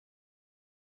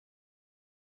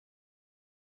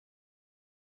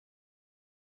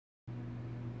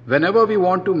Whenever we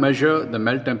want to measure the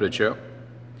melt temperature,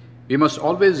 we must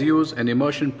always use an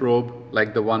immersion probe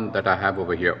like the one that I have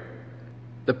over here.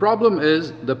 The problem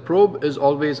is the probe is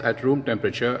always at room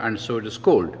temperature and so it is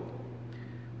cold.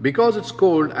 Because it's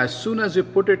cold, as soon as you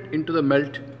put it into the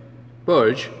melt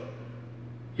purge,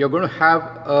 you're going to have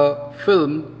a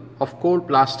film of cold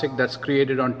plastic that's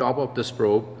created on top of this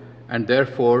probe, and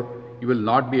therefore you will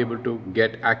not be able to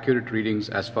get accurate readings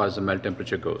as far as the melt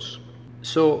temperature goes.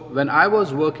 So when I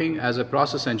was working as a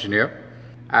process engineer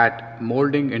at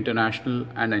Molding International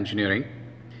and Engineering,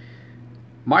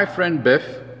 my friend Biff,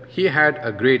 he had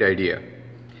a great idea.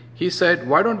 He said,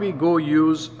 why don't we go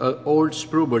use an old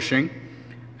sprue bushing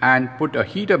and put a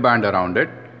heater band around it,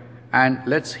 and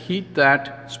let's heat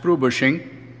that sprue bushing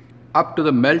up to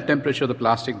the melt temperature of the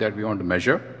plastic that we want to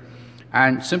measure,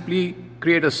 and simply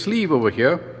create a sleeve over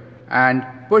here and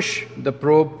push the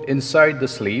probe inside the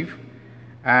sleeve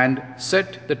and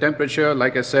set the temperature,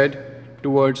 like I said,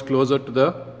 towards closer to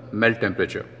the melt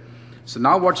temperature. So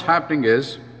now what's happening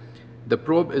is the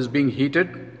probe is being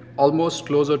heated almost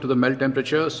closer to the melt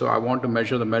temperature. So I want to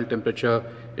measure the melt temperature.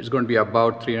 It's going to be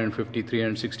about 350,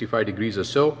 365 degrees or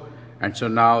so. And so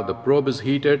now the probe is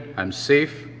heated, I'm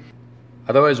safe.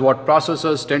 Otherwise, what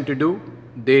processors tend to do,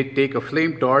 they take a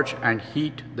flame torch and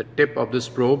heat the tip of this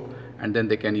probe, and then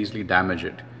they can easily damage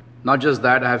it. Not just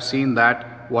that, I have seen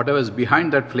that whatever is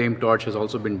behind that flame torch has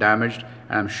also been damaged,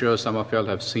 and I'm sure some of y'all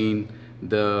have seen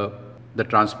the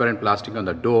transparent plastic on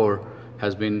the door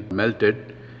has been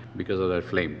melted because of that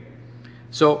flame.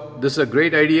 So this is a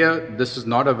great idea. This is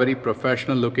not a very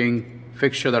professional looking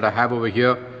fixture that I have over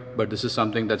here, but this is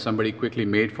something that somebody quickly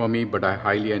made for me, but I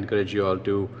highly encourage you all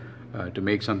to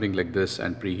make something like this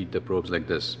and preheat the probes like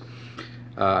this.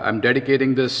 I'm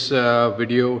dedicating this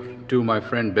video to my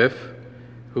friend Biff,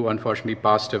 who unfortunately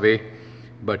passed away,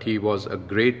 but he was a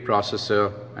great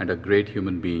processor and a great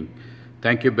human being.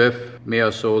 Thank you, Biff. May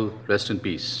your soul rest in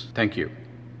peace. Thank you.